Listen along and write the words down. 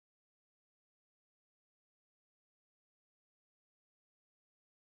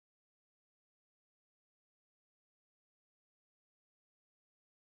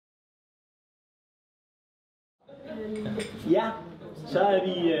Ja, så er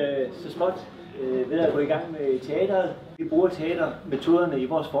vi så småt ved at gå i gang med teateret. Vi bruger teatermetoderne i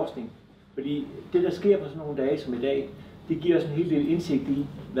vores forskning, fordi det, der sker på sådan nogle dage som i dag, det giver os en hel del indsigt i,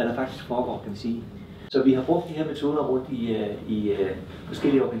 hvad der faktisk foregår, kan vi sige. Så vi har brugt de her metoder rundt i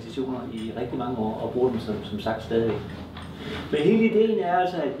forskellige organisationer i rigtig mange år, og bruger dem som sagt stadigvæk. Men hele ideen er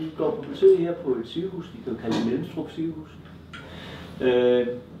altså, at vi går på besøg her på et sygehus, vi kan kalde det Mellemstrup sygehus.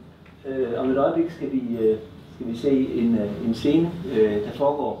 Om et øjeblik skal vi se en scene, der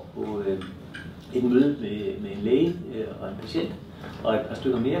foregår på et møde med en læge og en patient og et par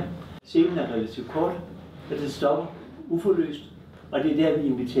stykker mere. Scenen er relativt kort, og det stopper uforløst, og det er der, vi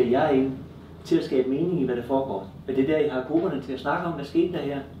inviterer jer ind til at skabe mening i, hvad der foregår. Og det er der, I har grupperne til at snakke om, hvad skete der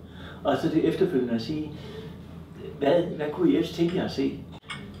her, og så det efterfølgende at sige, hvad kunne I ellers tænke jer at se?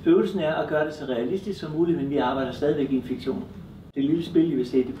 Øvelsen er at gøre det så realistisk som muligt, men vi arbejder stadigvæk i en fiktion. Det lille spil, I vil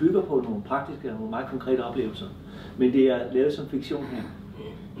se, det bygger på nogle praktiske og nogle meget konkrete oplevelser, men det er lavet som fiktion her.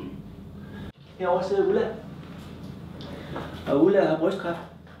 Herovre sidder Ulla, og Ulla har brystkræft.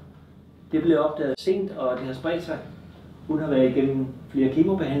 Det blev opdaget sent, og det har spredt sig. Hun har været igennem flere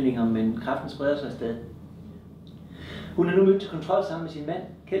kemobehandlinger, men kræften spreder sig stadig. Hun er nu mødt til kontrol sammen med sin mand,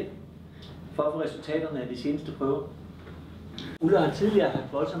 Kjeld, for at få resultaterne af de seneste prøver. Ulla har tidligere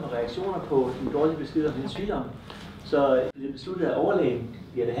haft voldsomme reaktioner på den dårlige besked om hendes sygdom, så det besluttede at overlægen,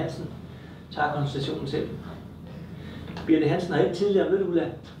 Birte Hansen, tager konsultationen selv. Birte Hansen har ikke tidligere mødt Ulla,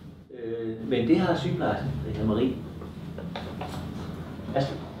 men det har sygeplejersken, det hedder Marie.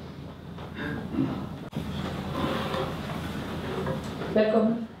 Værsgo.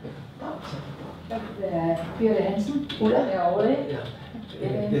 Velkommen. Birte Hansen, Ulla er overlæge.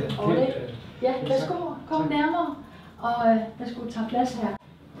 Ja, værsgo, kom nærmere, og værsgo, tage plads her.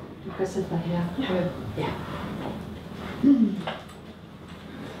 Du kan sætte dig her. Ja.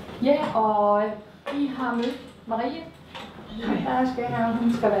 Ja, og vi har mødt Marie.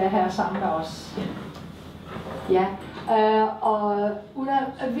 Hun skal være her sammen med os. Ja, og Ulla,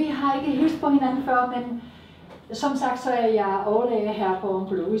 vi har ikke hilst på hinanden før, men som sagt så er jeg overlæge her på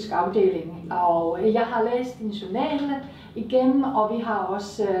onkologisk afdeling, og jeg har læst din journal igennem, og vi har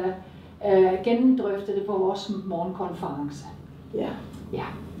også gennemdrøftet det på vores morgenkonference. Ja. Ja.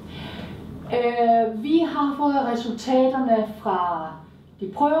 Vi har fået resultaterne fra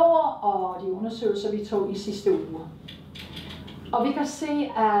de prøver og de undersøgelser, vi tog i sidste uge. Og vi kan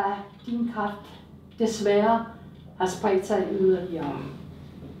se, at din kræft desværre har spredt sig yderligere.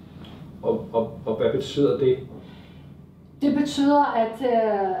 Og hvad betyder det? Det betyder, at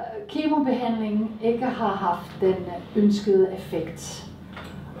kemobehandlingen ikke har haft den ønskede effekt.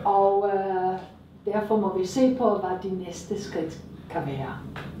 Og derfor må vi se på, hvad de næste skridt kan være.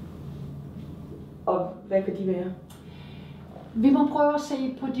 Og hvad kan de være? Vi må prøve at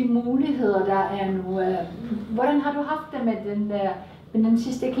se på de muligheder, der er nu. Hvordan har du haft det med den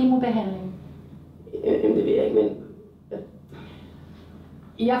sidste kemobehandling? Jamen, det ved jeg ikke, men...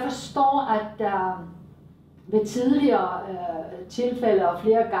 Jeg forstår, at ved tidligere tilfælde og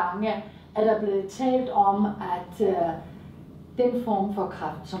flere gange er der blevet talt om, at den form for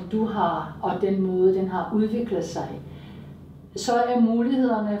kræft, som du har, og den måde, den har udviklet sig, så er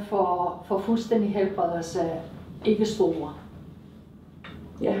mulighederne for fuldstændig helbredelse ikke store.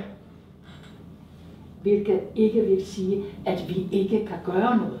 Ja. Hvilket ikke vil sige, at vi ikke kan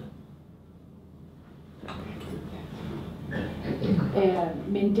gøre noget.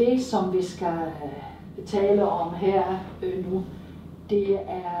 Men det, som vi skal tale om her nu, det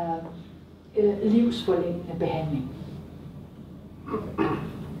er livsforlængende behandling.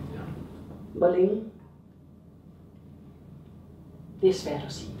 Hvor længe? Det er svært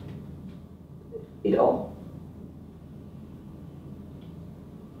at sige. Et år?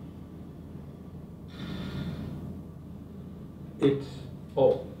 Et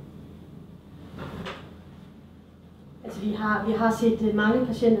år? Altså vi har set mange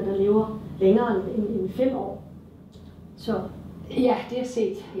patienter, der lever længere end 5 år. Så ja, det er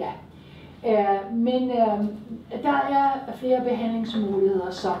set, ja. Men der er flere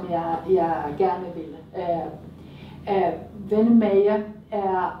behandlingsmuligheder, som jeg gerne vil vende med jer.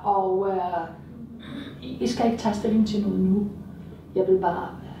 Og I skal ikke tage stilling til noget nu. Jeg vil bare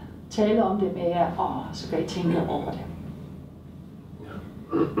tale om det med jer, og så skal I tænke over det.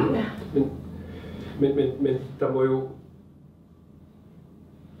 Ja. Men der må jo...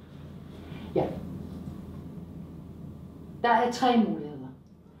 Ja. Der er 3 muligheder.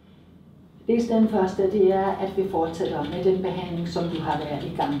 Dels den første, det er, at vi fortsætter med den behandling, som du har været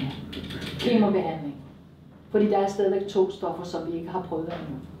i gang med. Kemobehandling. Fordi der er stadigvæk 2 stoffer, som vi ikke har prøvet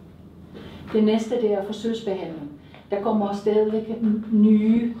endnu. Det næste, det er forsøgsbehandling. Der kommer stadigvæk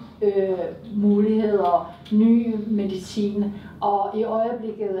nye muligheder, nye medicin, og i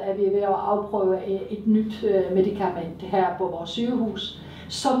øjeblikket er vi ved at afprøve et nyt medicament her på vores sygehus,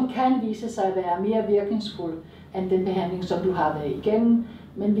 som kan vise sig at være mere virkningsfuld end den behandling, som du har været igennem,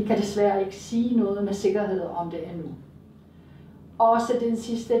 men vi kan desværre ikke sige noget med sikkerhed om det endnu. Også den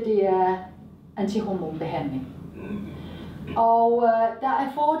sidste, det er antihormonbehandling. Og der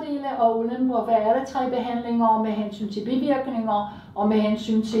er fordele og ulemper ved alle 3 behandlinger med hensyn til bivirkninger og med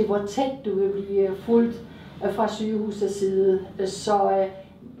hensyn til, hvor tæt du vil blive fulgt fra sygehusets side. Så,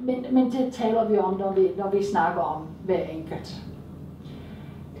 men det taler vi om, når vi snakker om hver enkelt.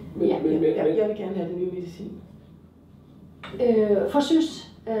 Ja, jeg vil gerne have den nye medicin.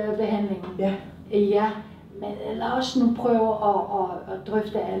 Forsøgsbehandlingen? Ja. Ja, men lad os nu prøve at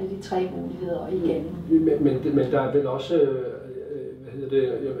drøfte alle de 3 muligheder igen. Men der er vel også,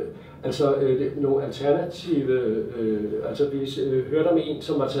 nogle alternative, vi hørte om en,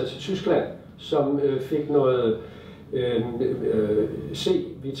 som var taget til Tyskland, som fik noget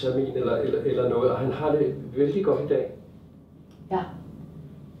C-vitamin eller noget, og han har det vældig godt i dag. Ja,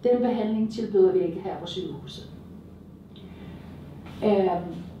 den behandling tilbyder vi ikke her på sygehuset.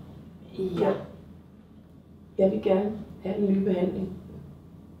 Ja. Jeg vil gerne have en ny behandling.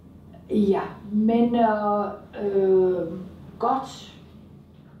 Ja, men godt.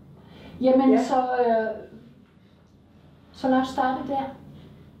 Jamen ja. Så lad os starte der.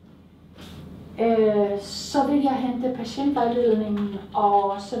 Så vil jeg hente patientvejledningen,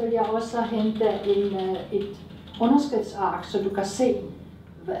 og så vil jeg også hente et underskriftsark, så du kan se,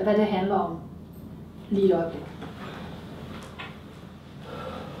 hvad det handler om lige et øjeblik.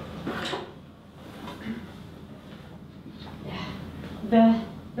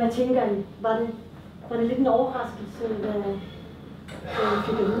 Hvad tænker I? Var det lidt en overraskelse, hvad I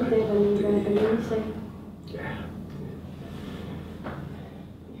fik at vide af, hvad Danish sagde? Ja.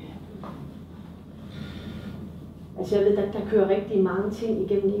 Altså jeg ved, der kører rigtig mange ting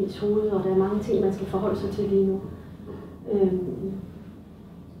igennem ens hoved, og der er mange ting, man skal forholde sig til lige nu.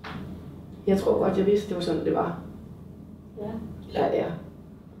 Jeg tror godt, jeg vidste, det var sådan, det var. Ja. Ja.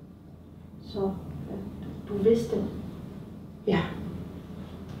 Så du vidste det? Ja.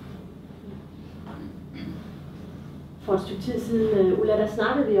 For et stykke tid siden, Ulla, der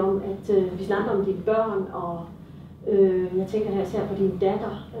snakkede vi om, at vi snakkede om dine børn, og jeg tænker her især på din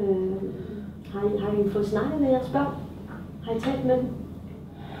datter. Har I fået snakket med jeres børn? Har I talt med dem?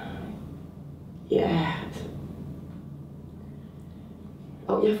 Ja.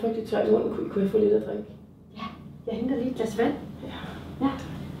 Og jeg er frygtelig tør i munden. Kunne jeg få lidt at drikke? Ja, jeg henter lige et glas vand. Ja.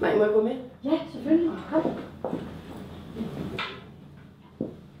 Nej, må jeg gå med? Ja, selvfølgelig. Kom.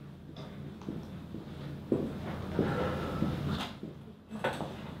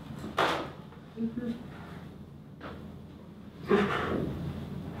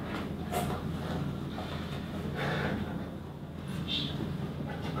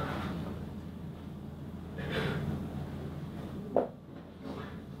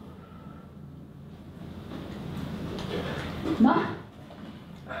 Nå?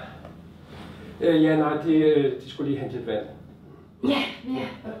 Ja, nej, de skulle lige hente lidt vand. Ja,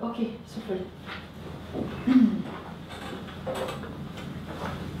 okay, selvfølgelig.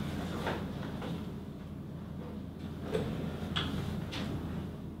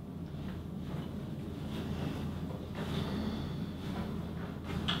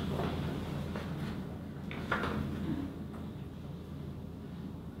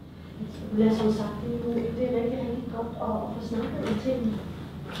 Ulla, som sagt, det er rigtig godt at få snakket om tingene.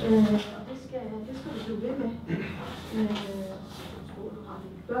 Og det skal du blive ved med. Du har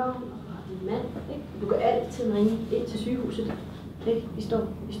dine børn, og du har din mand. Ikke? Du kan altid ringe ind til sygehuset. Ikke? Vi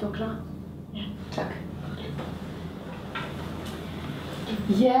står klar. Ja, tak.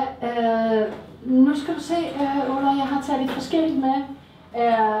 Ja, nu skal du se, Ulla, jeg har taget lidt forskelligt med.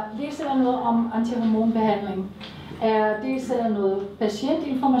 Dels er der noget om antihormonbehandling. Dels er der noget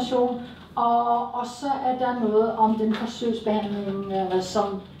patientinformation, og så er der noget om den forsøgsbehandling,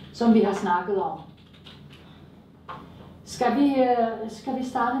 som vi har snakket om. Skal vi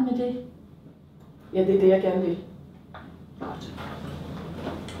starte med det? Ja, det er det, jeg gerne vil. Godt.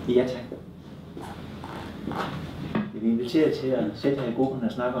 Ja, tak. Vi er inviteret til at sætte her i gruppen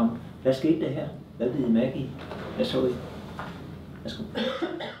og snakke om, hvad skete der her? Hvad blev I mærke i? Hvad så I? Værsgo.